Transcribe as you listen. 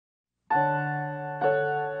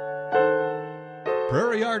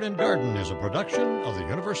Prairie Yard and Garden is a production of the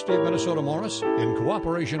University of Minnesota Morris in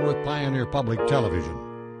cooperation with Pioneer Public Television.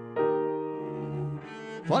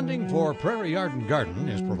 Funding for Prairie Yard and Garden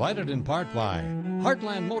is provided in part by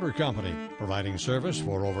Heartland Motor Company, providing service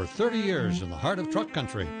for over 30 years in the heart of truck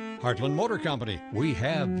country. Heartland Motor Company, we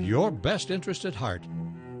have your best interest at heart.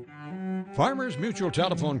 Farmers Mutual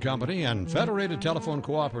Telephone Company and Federated Telephone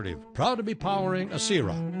Cooperative, proud to be powering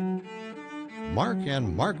ASERA. Mark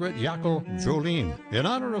and Margaret Yackel Jolene, in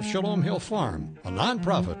honor of Shalom Hill Farm, a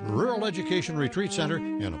nonprofit rural education retreat center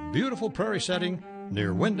in a beautiful prairie setting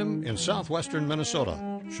near Windham in southwestern Minnesota.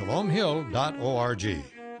 ShalomHill.org.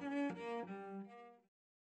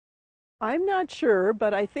 I'm not sure,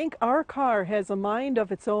 but I think our car has a mind of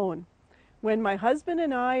its own. When my husband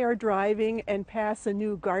and I are driving and pass a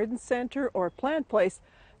new garden center or plant place,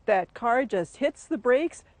 that car just hits the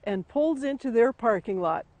brakes and pulls into their parking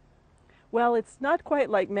lot. Well, it's not quite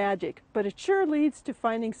like magic, but it sure leads to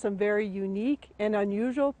finding some very unique and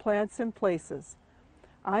unusual plants and places.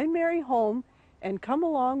 I'm Mary Holm, and come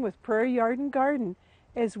along with Prairie Yard and Garden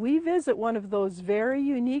as we visit one of those very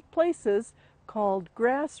unique places called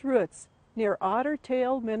Grassroots near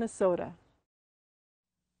Ottertail, Minnesota.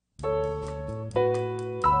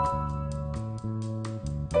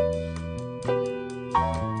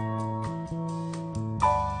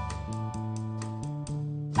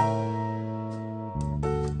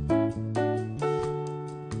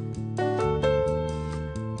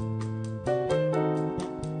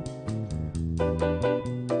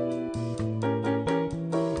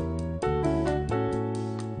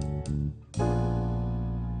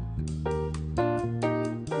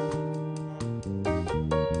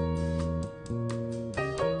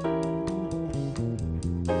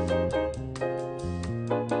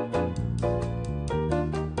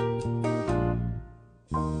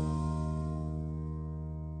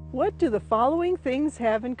 What do the following things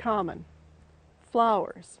have in common?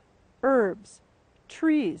 Flowers, herbs,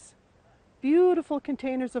 trees, beautiful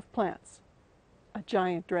containers of plants, a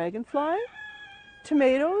giant dragonfly,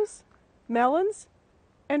 tomatoes, melons,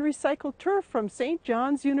 and recycled turf from St.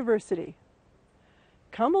 John's University.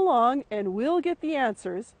 Come along and we'll get the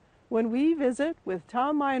answers when we visit with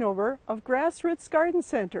Tom Meinhover of Grassroots Garden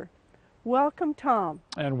Center. Welcome, Tom.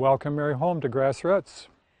 And welcome, Mary Holm, to Grassroots.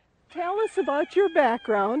 Tell us about your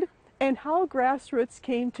background and how Grassroots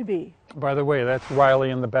came to be. By the way, that's Riley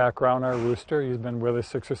in the background, our rooster. He's been with us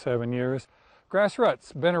 6 or 7 years.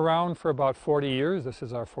 Grassroots, been around for about 40 years. This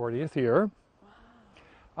is our 40th year.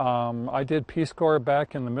 Wow. I did Peace Corps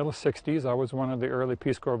back in the middle 60s. I was one of the early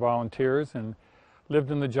Peace Corps volunteers and lived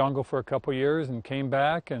in the jungle for a couple years and came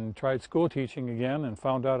back and tried school teaching again and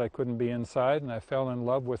found out I couldn't be inside, and I fell in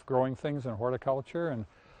love with growing things and horticulture, and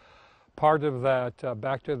part of that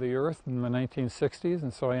back to the earth in the 1960s,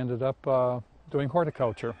 and so I ended up doing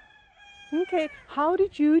horticulture. Okay, how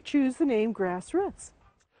did you choose the name Grassroots?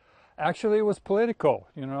 Actually, it was political.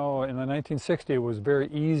 You know, in the 1960s, it was very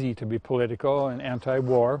easy to be political and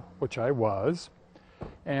anti-war, which I was,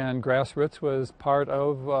 and Grassroots was part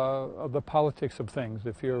of the politics of things.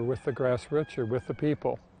 If you're with the grassroots, you're with the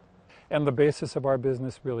people. And the basis of our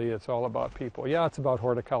business, really, it's all about people. Yeah, it's about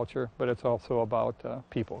horticulture, but it's also about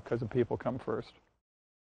people, because the people come first.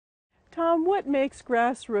 Tom, what makes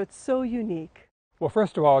Grassroots so unique? Well,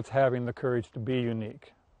 first of all, it's having the courage to be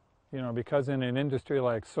unique. You know, because in an industry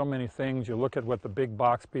like so many things, you look at what the big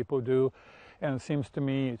box people do, and it seems to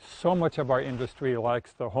me so much of our industry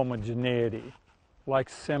likes the homogeneity,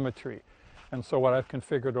 likes symmetry. And so what I've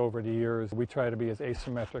configured over the years, we try to be as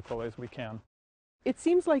asymmetrical as we can. It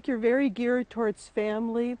seems like you're very geared towards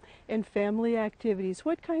family and family activities.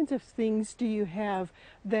 What kinds of things do you have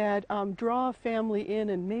that draw a family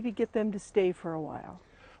in and maybe get them to stay for a while?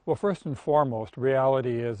 Well, first and foremost,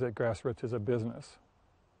 reality is that Grassroots is a business.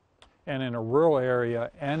 And in a rural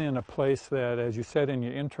area and in a place that, as you said in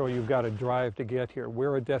your intro, you've got to drive to get here.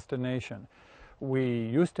 We're a destination. We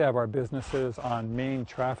used to have our businesses on main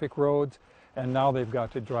traffic roads, and now they've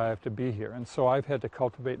got to drive to be here. And so I've had to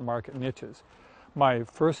cultivate market niches. My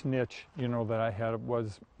first niche, you know, that I had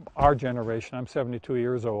was our generation. I'm 72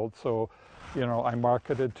 years old, so, you know, I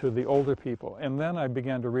marketed to the older people. And then I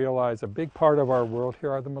began to realize a big part of our world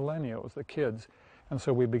here are the millennials, the kids. And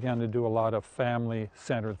so we began to do a lot of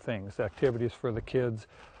family-centered things, activities for the kids,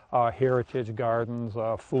 heritage gardens,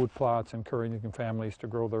 food plots, encouraging families to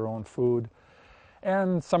grow their own food.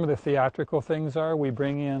 And some of the theatrical things are we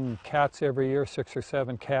bring in cats every year, 6 or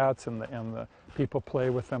 7 cats, and the people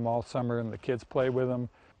play with them all summer, and the kids play with them.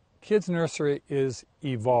 Kids Nursery is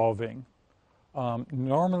evolving.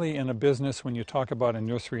 Normally in a business, when you talk about a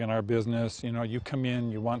nursery in our business, you know, you come in,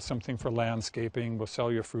 you want something for landscaping, we'll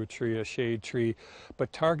sell you a fruit tree, a shade tree,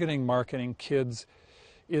 but targeting marketing kids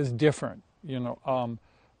is different, you know.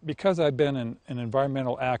 Because I've been an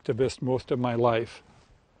environmental activist most of my life,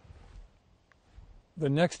 the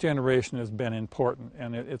next generation has been important,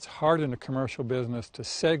 and it's hard in a commercial business to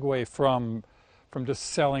segue from just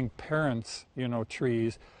selling parents, you know,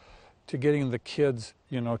 trees to getting the kids,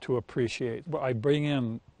 you know, to appreciate. I bring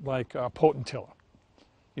in like a potentilla,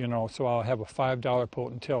 you know, so I'll have a $5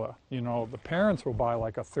 potentilla. You know, the parents will buy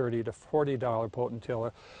like a $30 to $40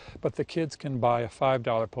 potentilla, but the kids can buy a $5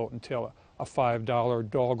 potentilla, a $5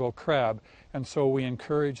 doggle crab. And so we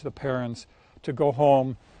encourage the parents to go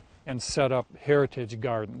home and set up heritage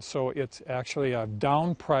gardens. So it's actually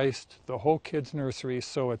down-priced the whole kids' nursery,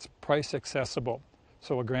 so it's price accessible.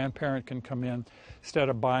 So a grandparent can come in, instead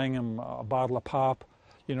of buying them a bottle of pop,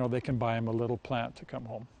 you know, they can buy them a little plant to come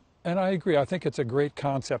home. And I agree, I think it's a great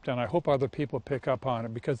concept, and I hope other people pick up on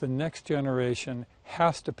it, because the next generation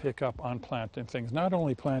has to pick up on planting things, not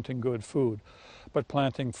only planting good food, but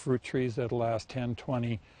planting fruit trees that last 10,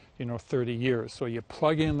 20, you know, 30 years. So you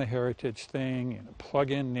plug in the heritage thing, you know, plug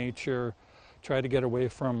in nature, try to get away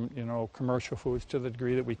from, you know, commercial foods to the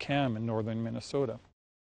degree that we can in northern Minnesota.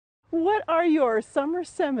 What are your summer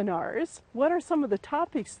seminars? What are some of the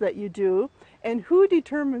topics that you do? And who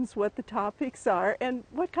determines what the topics are? And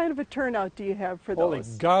what kind of a turnout do you have for those?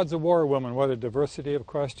 Holy gods of war, woman, what a diversity of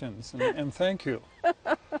questions. And thank you.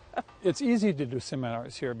 It's easy to do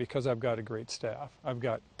seminars here because I've got a great staff. I've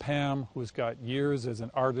got Pam, who's got years as an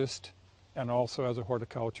artist and also as a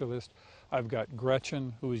horticulturalist. I've got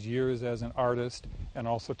Gretchen, who's years as an artist and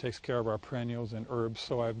also takes care of our perennials and herbs.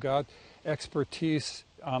 So I've got expertise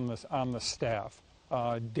on the staff.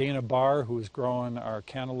 Dana Barr, who's growing our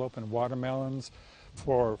cantaloupe and watermelons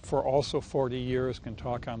for also 40 years, can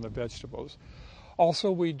talk on the vegetables.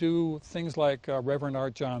 Also, we do things like Reverend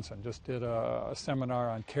Art Johnson just did a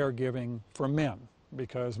seminar on caregiving for men,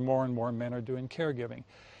 because more and more men are doing caregiving.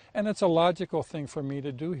 And it's a logical thing for me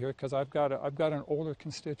to do here because I've got an older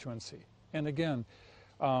constituency. And again,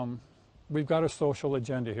 we've got a social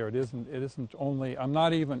agenda here. It isn't only, I'm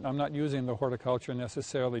not using the horticulture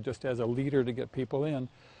necessarily just as a leader to get people in,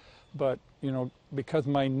 but, you know, because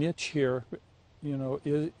my niche here, you know,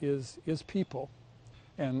 is people.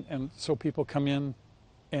 And so people come in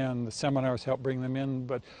and the seminars help bring them in,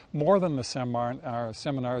 but more than the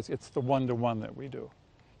seminars, it's the one-to-one that we do.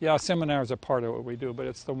 Yeah, seminars are part of what we do, but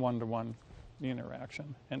it's the one-to-one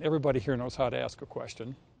interaction. And everybody here knows how to ask a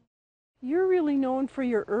question. You're really known for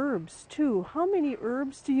your herbs, too. How many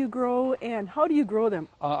herbs do you grow, and how do you grow them?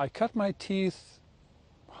 I cut my teeth,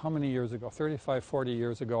 how many years ago? 35, 40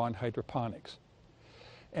 years ago on hydroponics.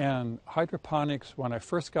 And hydroponics, when I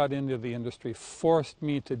first got into the industry, forced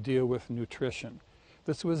me to deal with nutrition.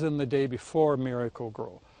 This was in the day before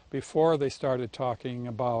Miracle-Gro, before they started talking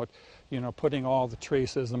about, you know, putting all the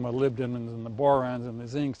traces and the molybdenums and the borons and the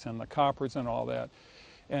zincs and the coppers and all that.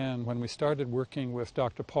 And when we started working with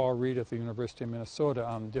Dr. Paul Reed at the University of Minnesota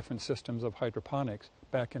on different systems of hydroponics,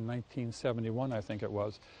 back in 1971, I think it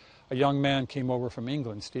was, a young man came over from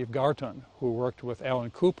England, Steve Garton, who worked with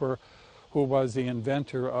Alan Cooper, who was the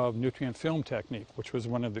inventor of nutrient film technique, which was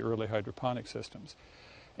one of the early hydroponic systems.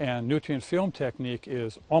 And nutrient film technique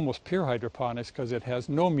is almost pure hydroponics because it has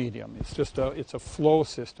no medium. It's just it's a flow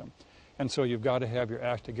system. And so you've got to have your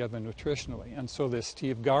act together nutritionally. And so this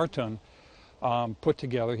Steve Garton put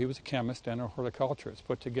together, he was a chemist and a horticulturist,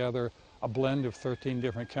 put together a blend of 13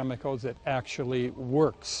 different chemicals that actually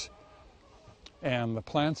works. And the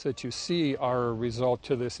plants that you see are a result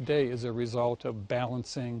to this day, is a result of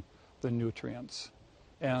balancing the nutrients.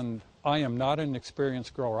 And I am not an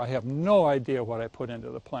experienced grower. I have no idea what I put into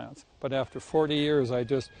the plants. But after 40 years, I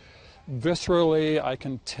just viscerally, I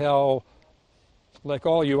can tell, like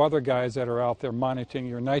all you other guys that are out there monitoring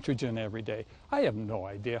your nitrogen every day, I have no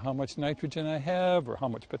idea how much nitrogen I have or how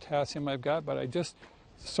much potassium I've got, but I just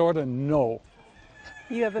sort of know.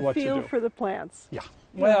 You have a feel for the plants. Yeah.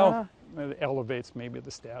 Well, it elevates maybe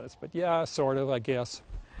the status, but yeah, sort of, I guess.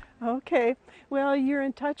 Okay. Well, you're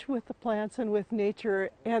in touch with the plants and with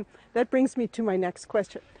nature, and that brings me to my next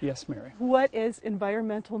question. Yes, Mary. What is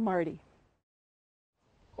Environmental Marty?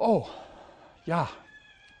 Oh, yeah.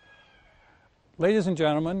 Ladies and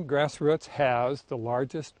gentlemen, Grassroots has the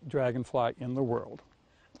largest dragonfly in the world.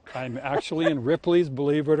 I'm actually in Ripley's,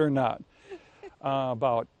 believe it or not.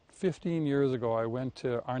 About 15 years ago, I went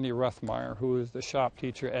to Arnie Ruthmeyer, who is the shop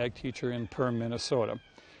teacher, ag teacher in Perm, Minnesota.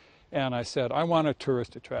 And I said, I want a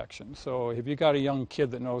tourist attraction. So have you got a young kid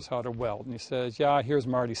that knows how to weld? And he says, yeah, here's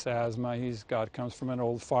Marty Sasma. Comes from an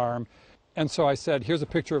old farm. And so I said, here's a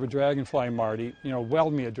picture of a dragonfly, Marty. You know,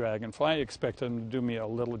 weld me a dragonfly. I expected him to do me a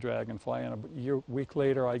little dragonfly. And a week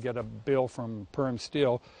later, I get a bill from Perm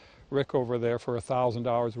Steel, Rick over there, for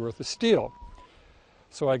 $1,000 worth of steel.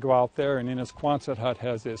 So I go out there, and in his Quonset hut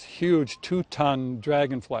has this huge 2-ton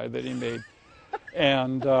dragonfly that he made.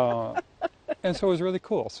 And so it was really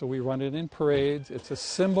cool. So we run it in parades. It's a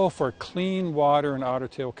symbol for clean water in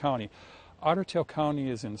Ottertail County. Ottertail County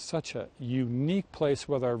is in such a unique place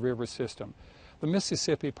with our river system. The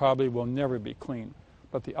Mississippi probably will never be clean,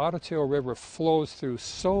 but the Ottertail River flows through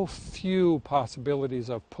so few possibilities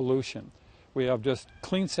of pollution. We have just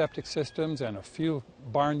clean septic systems and a few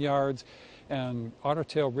barnyards, and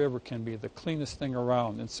Ottertail River can be the cleanest thing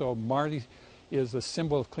around. And so Marty is a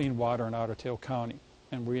symbol of clean water in Ottertail County.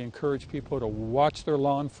 And we encourage people to watch their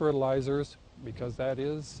lawn fertilizers, because that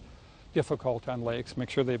is difficult on lakes. Make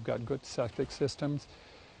sure they've got good septic systems.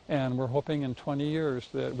 And we're hoping in 20 years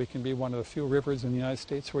that we can be one of the few rivers in the United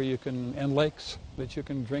States where you can, and lakes, that you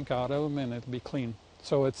can drink out of them and it'll be clean.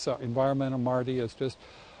 So it's Environmental Marty is just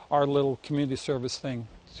our little community service thing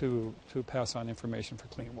to pass on information for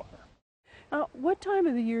clean water. What time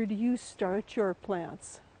of the year do you start your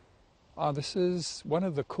plants? This is one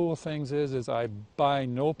of the cool things is I buy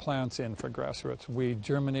no plants in for grass roots. We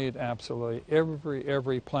germinate absolutely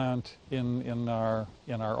every plant in our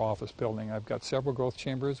office building. I've got several growth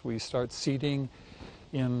chambers. We start seeding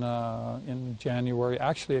in January.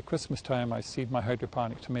 Actually, at Christmas time, I seed my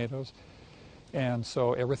hydroponic tomatoes. And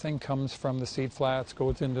so everything comes from the seed flats,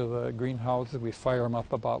 goes into the greenhouses. We fire them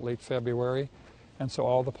up about late February. And so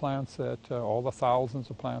all the plants all the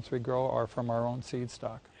thousands of plants we grow are from our own seed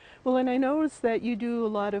stock. Well, and I noticed that you do a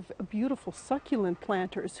lot of beautiful succulent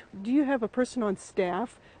planters. Do you have a person on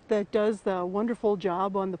staff that does the wonderful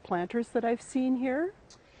job on the planters that I've seen here?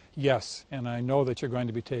 Yes, and I know that you're going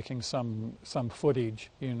to be taking some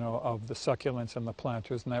footage, you know, of the succulents and the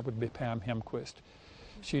planters, and that would be Pam Hemquist.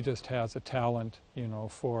 She just has a talent, you know,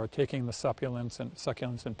 for taking the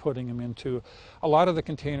succulents and putting them into. A lot of the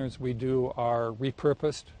containers we do are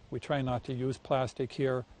repurposed. We try not to use plastic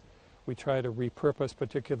here. We try to repurpose,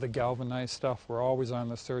 particularly the galvanized stuff. We're always on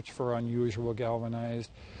the search for unusual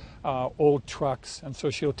galvanized, old trucks. And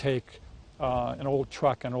so she'll take an old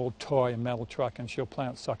truck, an old toy, a metal truck, and she'll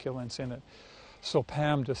plant succulents in it. So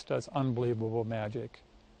Pam just does unbelievable magic,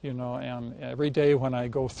 you know. And every day when I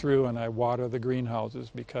go through and I water the greenhouses,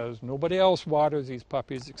 because nobody else waters these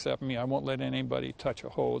puppies except me. I won't let anybody touch a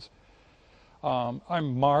hose. I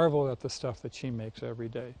marvel at the stuff that she makes every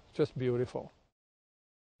day. Just beautiful.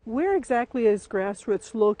 Where exactly is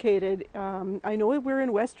Grassroots located? I know we're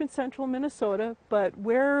in western central Minnesota, but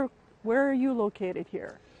where are you located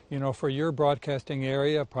here? You know, for your broadcasting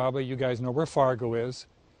area, probably you guys know where Fargo is.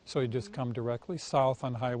 So you just come directly south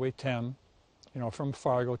on Highway 10, you know, from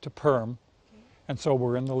Fargo to Perm. And so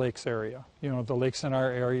we're in the lakes area. You know, the lakes in our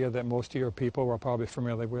area that most of your people are probably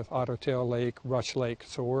familiar with, Ottertail Lake, Rush Lake.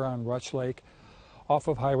 So we're on Rush Lake off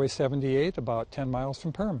of Highway 78, about 10 miles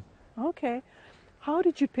from Perm. Okay. How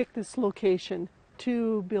did you pick this location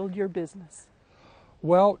to build your business?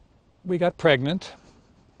 Well, we got pregnant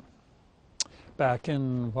back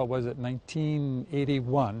in,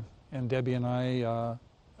 1981. And Debbie and I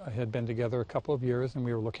had been together a couple of years, and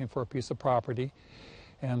we were looking for a piece of property.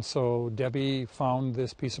 And so Debbie found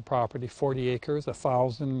this piece of property, 40 acres,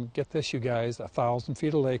 1,000, get this you guys, 1,000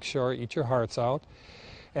 feet of lakeshore, eat your hearts out.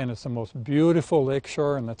 And it's the most beautiful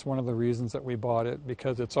lakeshore, and that's one of the reasons that we bought it,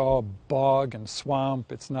 because it's all bog and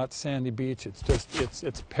swamp. It's not sandy beach. It's just,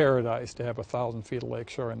 it's paradise to have 1,000 feet of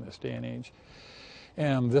lakeshore in this day and age.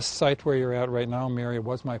 And this site where you're at right now, Mary,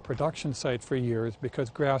 was my production site for years, because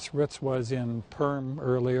Grassroots was in Perm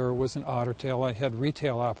earlier, was in Ottertail. I had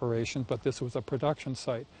retail operations, but this was a production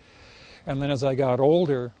site. And then as I got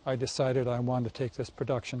older, I decided I wanted to take this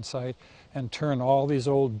production site and turn all these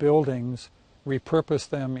old buildings, repurpose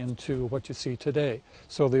them into what you see today.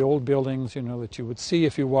 So the old buildings, you know, that you would see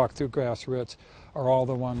if you walk through Grassroots are all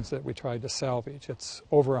the ones that we tried to salvage. It's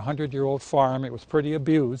over a 100-year-old farm. It was pretty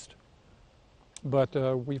abused, but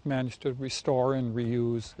we've managed to restore and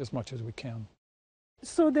reuse as much as we can.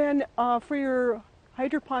 So then for your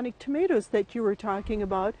hydroponic tomatoes that you were talking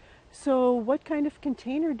about, so what kind of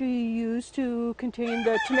container do you use to contain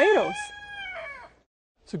the tomatoes?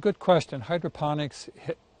 It's a good question. Hydroponics,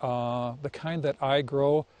 the kind that I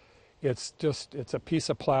grow, it's a piece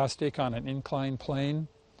of plastic on an inclined plane,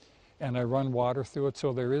 and I run water through it,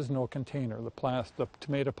 so there is no container. The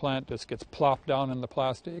tomato plant just gets plopped down in the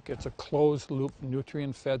plastic. It's a closed-loop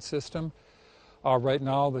nutrient-fed system. Right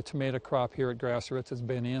now, the tomato crop here at Grassroots has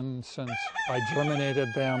been in since I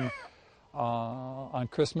germinated them on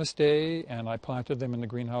Christmas Day, and I planted them in the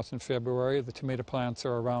greenhouse in February. The tomato plants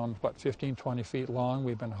are around, 15, 20 feet long.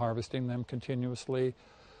 We've been harvesting them continuously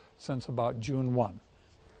since about June 1.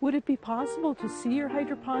 Would it be possible to see your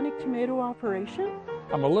hydroponic tomato operation?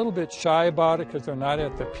 I'm a little bit shy about it because they're not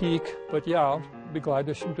at the peak, but yeah, I'll be glad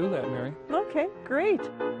to do that, Mary. Okay, great.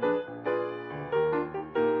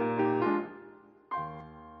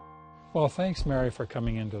 Well, thanks, Mary, for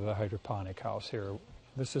coming into the hydroponic house here.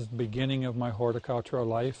 This is the beginning of my horticultural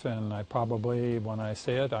life, and I probably, when I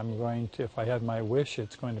say it, I'm going to, if I had my wish,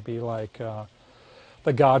 it's going to be like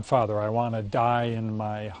The Godfather. I want to die in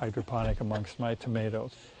my hydroponic amongst my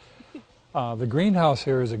tomatoes. The greenhouse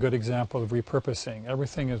here is a good example of repurposing.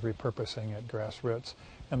 Everything is repurposing at Grassroots.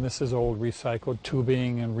 And this is old recycled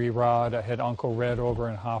tubing and re-rod. I had Uncle Red over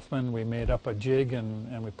in Hoffman. We made up a jig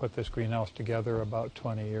and we put this greenhouse together about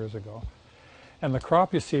 20 years ago. And the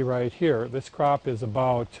crop you see right here, this crop is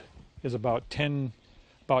about 10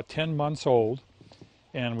 months old.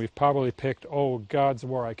 And we've probably picked, oh, God's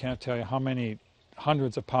war, I can't tell you how many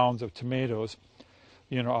hundreds of pounds of tomatoes,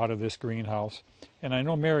 out of this greenhouse. And I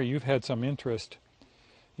know, Mary, you've had some interest,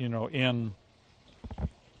 in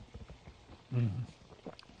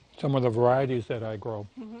some of the varieties that I grow.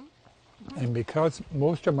 Mm-hmm. And because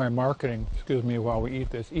most of my marketing, excuse me while we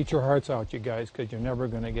eat this, eat your hearts out, you guys, because you're never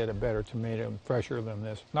going to get a better tomato fresher than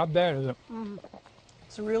this. Not bad, is it? Mm.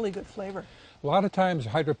 It's a really good flavor. A lot of times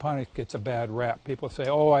hydroponics gets a bad rap. People say,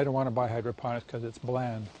 oh, I don't want to buy hydroponics because it's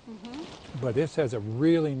bland. Mm-hmm. But this has a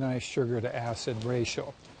really nice sugar to acid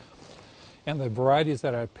ratio. And the varieties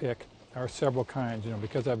that I pick are several kinds.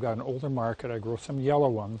 Because I've got an older market, I grow some yellow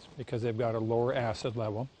ones because they've got a lower acid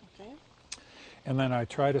level. Okay. And then I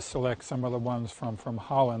try to select some of the ones from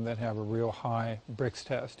Holland that have a real high Brix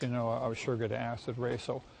test, a sugar to acid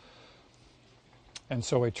ratio. And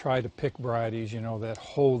so I try to pick varieties, that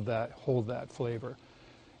hold that flavor.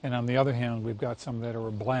 And on the other hand, we've got some that are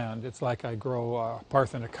bland. It's like I grow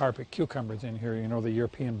parthenocarpic cucumbers in here, the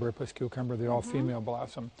European burpless cucumber, the all-female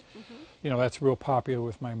blossom. Mm-hmm. That's real popular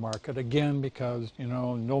with my market. Again, because,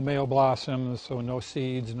 no male blossoms, so no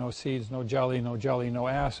seeds, no jelly, no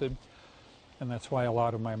acid. And that's why a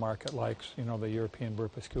lot of my market likes, the European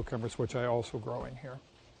burpless cucumbers, which I also grow in here.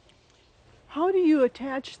 How do you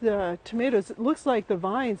attach the tomatoes? It looks like the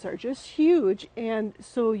vines are just huge, and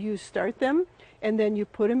so you start them, and then you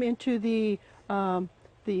put them into the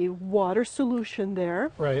water solution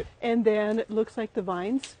there. Right. And then it looks like the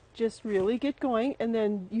vines just really get going, and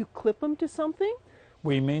then you clip them to something?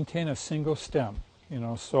 We maintain a single stem,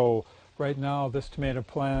 so right now this tomato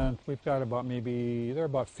plant, we've got they're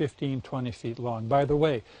about 15, 20 feet long. By the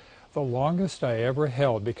way, the longest I ever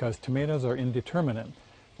held, because tomatoes are indeterminate,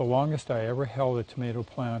 the longest I ever held a tomato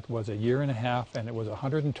plant was 1.5 years, and it was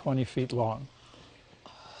 120 feet long.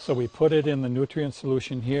 So we put it in the nutrient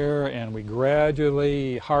solution here, and we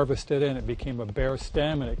gradually harvested it, and it became a bare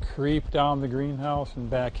stem, and it creeped down the greenhouse and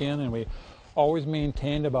back in, and we always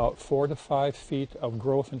maintained about 4 to 5 feet of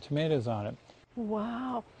growth in tomatoes on it.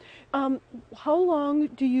 Wow. How long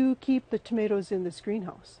do you keep the tomatoes in this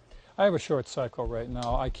greenhouse? I have a short cycle right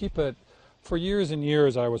now. I keep it. For years and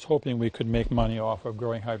years, I was hoping we could make money off of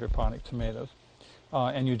growing hydroponic tomatoes,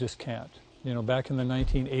 and you just can't. Back in the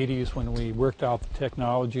 1980s, when we worked out the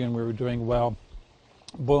technology and we were doing well,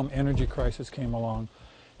 boom, energy crisis came along.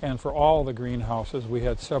 And for all the greenhouses, we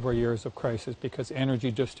had several years of crisis because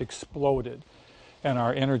energy just exploded. And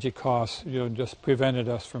our energy costs just prevented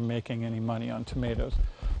us from making any money on tomatoes.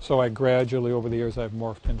 So I gradually, over the years, I've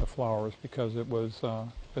morphed into flowers because it was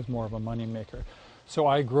more of a money maker. So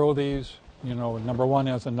I grow these, number one,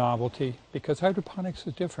 as a novelty, because hydroponics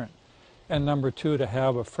is different. And number two, to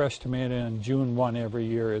have a fresh tomato in June 1 every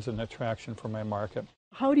year is an attraction for my market.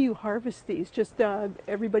 How do you harvest these? Just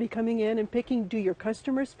everybody coming in and picking? Do your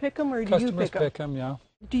customers pick them, or do you pick them? Customers pick them, yeah.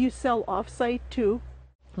 Do you sell off-site too?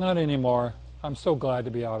 Not anymore. I'm so glad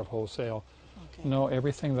to be out of wholesale. Okay. No,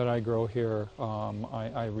 everything that I grow here,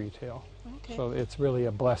 I retail. Okay. So it's really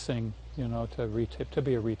a blessing, to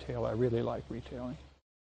be a retailer. I really like retailing.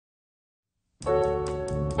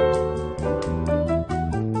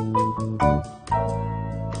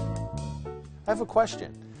 I have a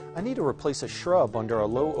question. I need to replace a shrub under a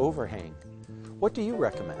low overhang. What do you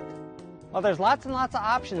recommend? Well, there's lots and lots of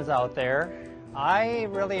options out there. I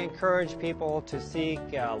really encourage people to seek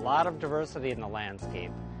a lot of diversity in the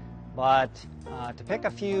landscape. But to pick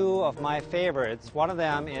a few of my favorites, one of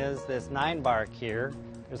them is this 9-bark here.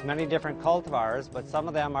 There's many different cultivars, but some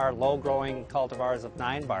of them are low-growing cultivars of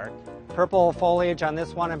 9-bark. Purple foliage on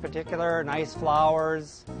this one in particular, nice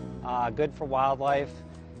flowers, good for wildlife.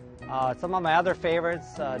 Some of my other favorites,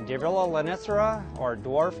 Divrilla lanicera, or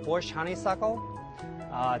dwarf bush honeysuckle.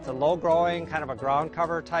 It's a low-growing, kind of a ground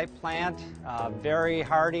cover type plant, very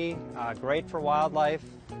hardy, great for wildlife,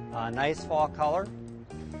 nice fall color.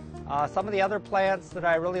 Some of the other plants that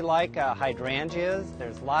I really like, hydrangeas.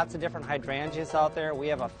 There's lots of different hydrangeas out there. We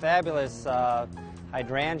have a fabulous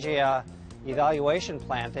hydrangea evaluation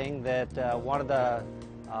planting that one of the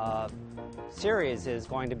series is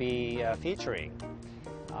going to be featuring.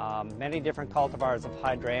 Many different cultivars of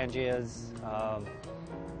hydrangeas.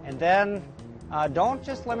 And then don't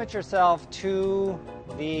just limit yourself to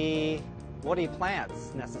the woody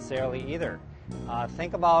plants necessarily either.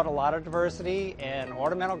 Think about a lot of diversity, and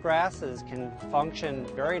ornamental grasses can function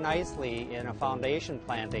very nicely in a foundation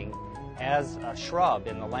planting as a shrub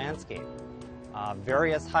in the landscape.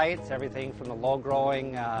 Various heights, everything from the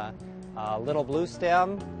low-growing little blue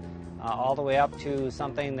stem all the way up to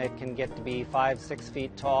something that can get to be 5-6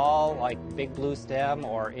 feet tall, like big blue stem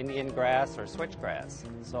or Indian grass or switchgrass.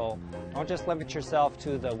 So don't just limit yourself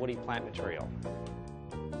to the woody plant material.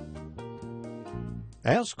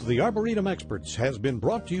 Ask the Arboretum Experts has been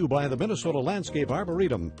brought to you by the Minnesota Landscape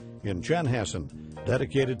Arboretum in Chanhassen,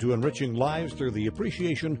 dedicated to enriching lives through the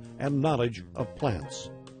appreciation and knowledge of plants.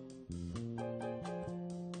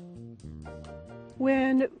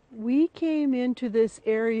 When we came into this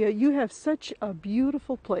area, you have such a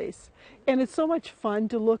beautiful place, and it's so much fun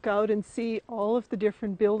to look out and see all of the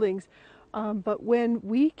different buildings. But when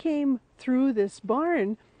we came through this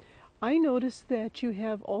barn, I noticed that you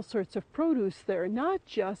have all sorts of produce there, not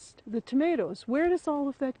just the tomatoes. Where does all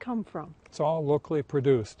of that come from? It's all locally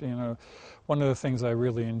produced. You know, one of the things I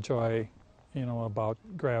really enjoy, about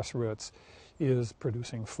grassroots is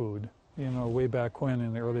producing food. Way back when,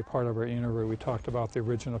 in the early part of our interview, we talked about the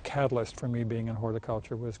original catalyst for me being in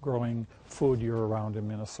horticulture was growing food year-round in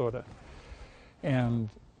Minnesota. And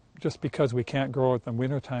just because we can't grow it in the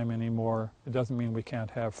wintertime anymore, it doesn't mean we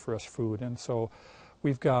can't have fresh food. And so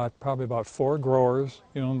we've got probably about 4 growers.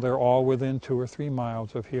 They're all within 2 or 3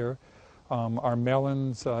 miles of here. Our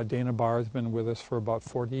melons, Dana Barr has been with us for about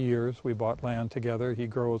 40 years. We bought land together. He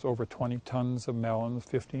grows over 20 tons of melons,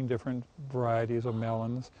 15 different varieties of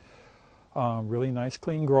melons. Really nice,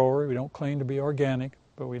 clean grower. We don't claim to be organic,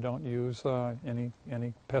 but we don't use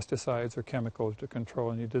any pesticides or chemicals to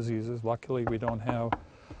control any diseases. Luckily, we don't have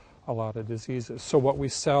a lot of diseases. So what we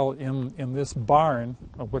sell in this barn,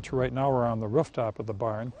 of which right now we're on the rooftop of the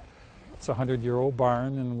barn, it's a 100-year-old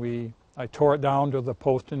barn, and I tore it down to the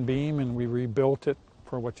post and beam, and we rebuilt it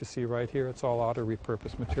for what you see right here. It's all out of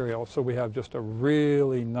repurposed material. So we have just a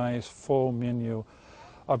really nice full menu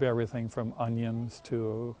of everything from onions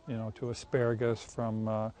to asparagus,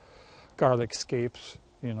 from garlic scapes,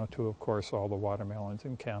 to of course all the watermelons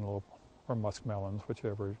and cantaloupe or muskmelons,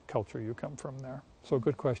 whichever culture you come from there. So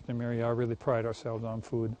good question, Mary. I really pride ourselves on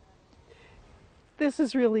food. This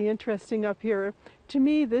is really interesting up here. To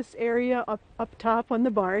me, this area up top on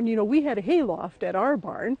the barn, we had a hayloft at our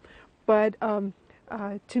barn, but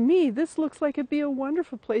to me, this looks like it'd be a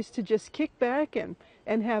wonderful place to just kick back and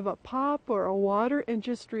have a pop or a water and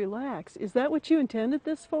just relax. Is that what you intended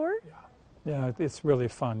this for? Yeah, it's really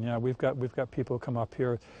fun. Yeah, we've got people come up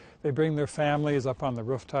here. They bring their families up on the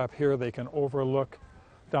rooftop here. They can overlook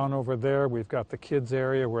down over there. We've got the kids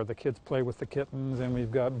area where the kids play with the kittens, and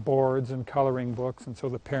we've got boards and coloring books. And so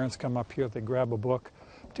the parents come up here, they grab a book,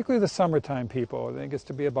 particularly the summertime people. I think it gets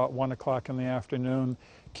to be about 1 o'clock in the afternoon.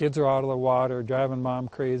 Kids are out of the water, driving mom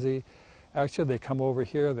crazy. Actually, they come over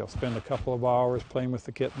here, they'll spend a couple of hours playing with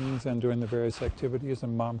the kittens and doing the various activities,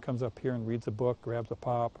 and mom comes up here and reads a book, grabs a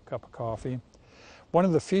pop, a cup of coffee. One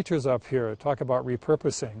of the features up here, talk about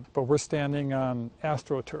repurposing, but we're standing on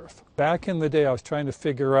AstroTurf. Back in the day, I was trying to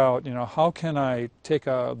figure out, how can I take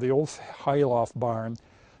the old hayloft barn,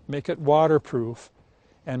 make it waterproof,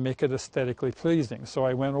 and make it aesthetically pleasing. So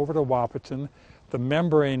I went over to Wahpeton. The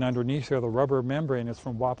membrane underneath here, the rubber membrane, is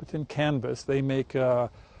from Wahpeton Canvas. They make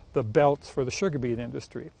the belts for the sugar beet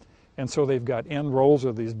industry. And so they've got end rolls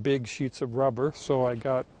of these big sheets of rubber. So I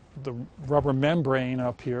got the rubber membrane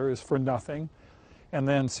up here is for nothing. And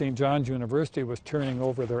then St. John's University was turning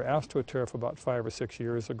over their AstroTurf about 5 or 6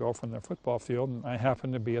 years ago from their football field, and I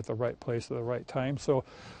happened to be at the right place at the right time. So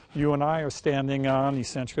you and I are standing on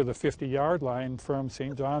essentially the 50-yard line from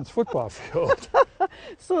St. John's football field.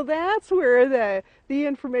 So that's where the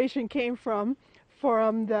information came from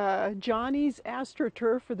the Johnny's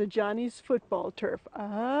AstroTurf or the Johnny's football turf.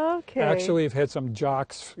 Okay. Actually, we've had some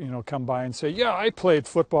jocks, come by and say, yeah, I played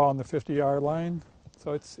football on the 50-yard line.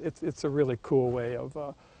 So it's a really cool way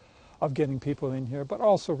of getting people in here, but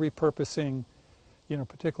also repurposing, you know,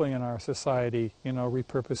 particularly in our society, you know,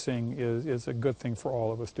 repurposing is a good thing for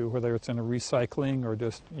all of us to do, whether it's in a recycling or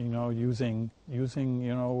just, you know, using,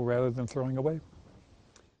 you know, rather than throwing away.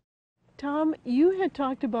 Tom, you had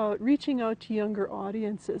talked about reaching out to younger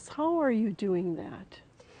audiences. How are you doing that?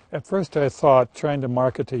 At first I thought trying to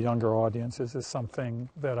market to younger audiences is something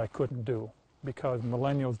that I couldn't do, because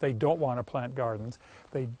millennials, they don't want to plant gardens.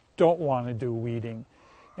 They don't want to do weeding.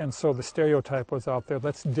 And so the stereotype was out there,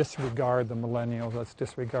 let's disregard the millennials, let's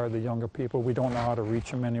disregard the younger people. We don't know how to reach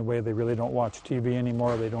them anyway. They really don't watch TV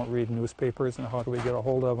anymore. They don't read newspapers, and how do we get a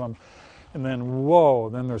hold of them? And then, whoa,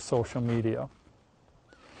 then there's social media.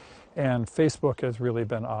 And Facebook has really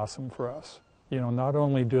been awesome for us. You know, not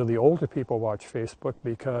only do the older people watch Facebook,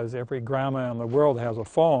 because every grandma in the world has a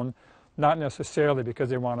phone, not necessarily because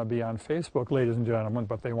they want to be on Facebook, ladies and gentlemen,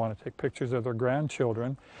 but they want to take pictures of their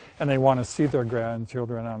grandchildren, and they want to see their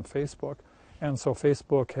grandchildren on Facebook. And so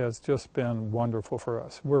Facebook has just been wonderful for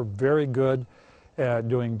us. We're very good at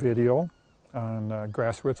doing video on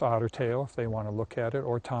Grassroots Ottertail, if they want to look at it,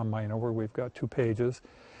 or Tom Meinhover. We've got 2 pages.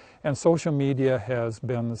 And social media has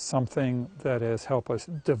been something that has helped us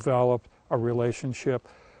develop a relationship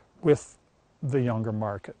with the younger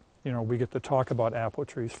market. You know, we get to talk about apple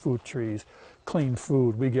trees, fruit trees, clean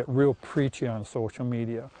food. We get real preachy on social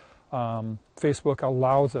media. Facebook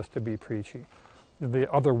allows us to be preachy. The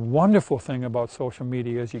other wonderful thing about social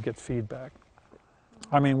media is you get feedback.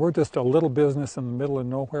 I mean, we're just a little business in the middle of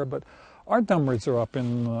nowhere, but our numbers are up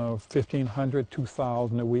in 1,500,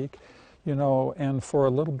 2,000 a week, you know, and for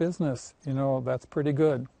a little business, you know, that's pretty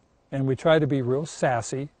good. And we try to be real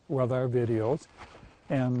sassy with our videos.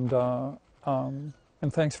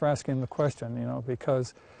 And thanks for asking the question, you know,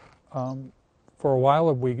 because for a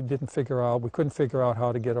while we couldn't figure out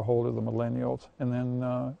how to get a hold of the millennials. And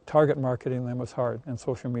then target marketing them was hard, and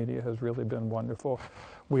social media has really been wonderful.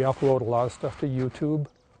 We upload a lot of stuff to YouTube.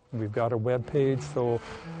 We've got a web page, so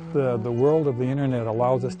the world of the internet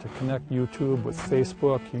allows us to connect YouTube with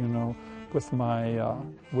Facebook, you know, with my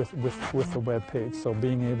with the web page. So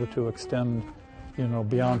being able to extend, you know,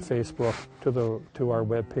 beyond Facebook to our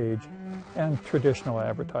web page and traditional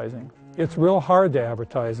advertising. It's real hard to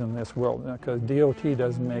advertise in this world because DOT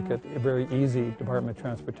doesn't make it very easy, Department of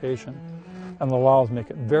Transportation, and the laws make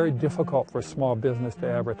it very difficult for small business to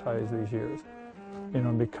advertise these years. You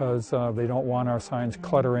know, because they don't want our signs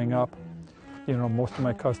cluttering up. You know, most of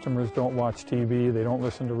my customers don't watch TV, they don't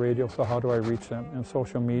listen to radio, so how do I reach them? And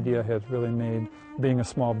social media has really made being a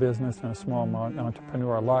small business and a small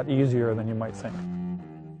entrepreneur a lot easier than you might think.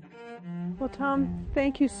 Well, Tom,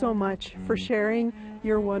 thank you so much for sharing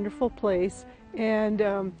your wonderful place, and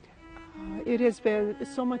it has been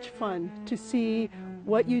so much fun to see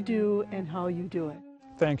what you do and how you do it.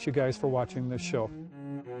 Thanks, you guys, for watching this show.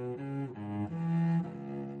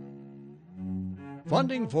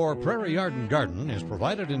 Funding for Prairie Yard and Garden is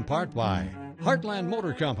provided in part by Heartland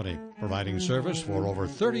Motor Company, providing service for over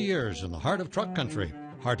 30 years in the heart of truck country.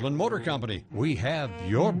 Heartland Motor Company, we have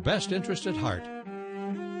your best interest at heart.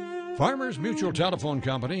 Farmers Mutual Telephone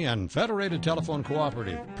Company and Federated Telephone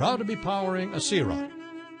Cooperative, proud to be powering ASERA.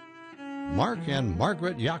 Mark and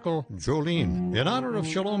Margaret Yackel Jolene, in honor of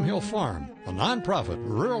Shalom Hill Farm, a nonprofit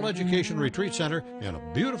rural education retreat center in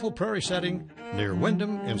a beautiful prairie setting near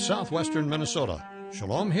Windham in southwestern Minnesota.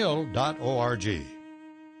 ShalomHill.org.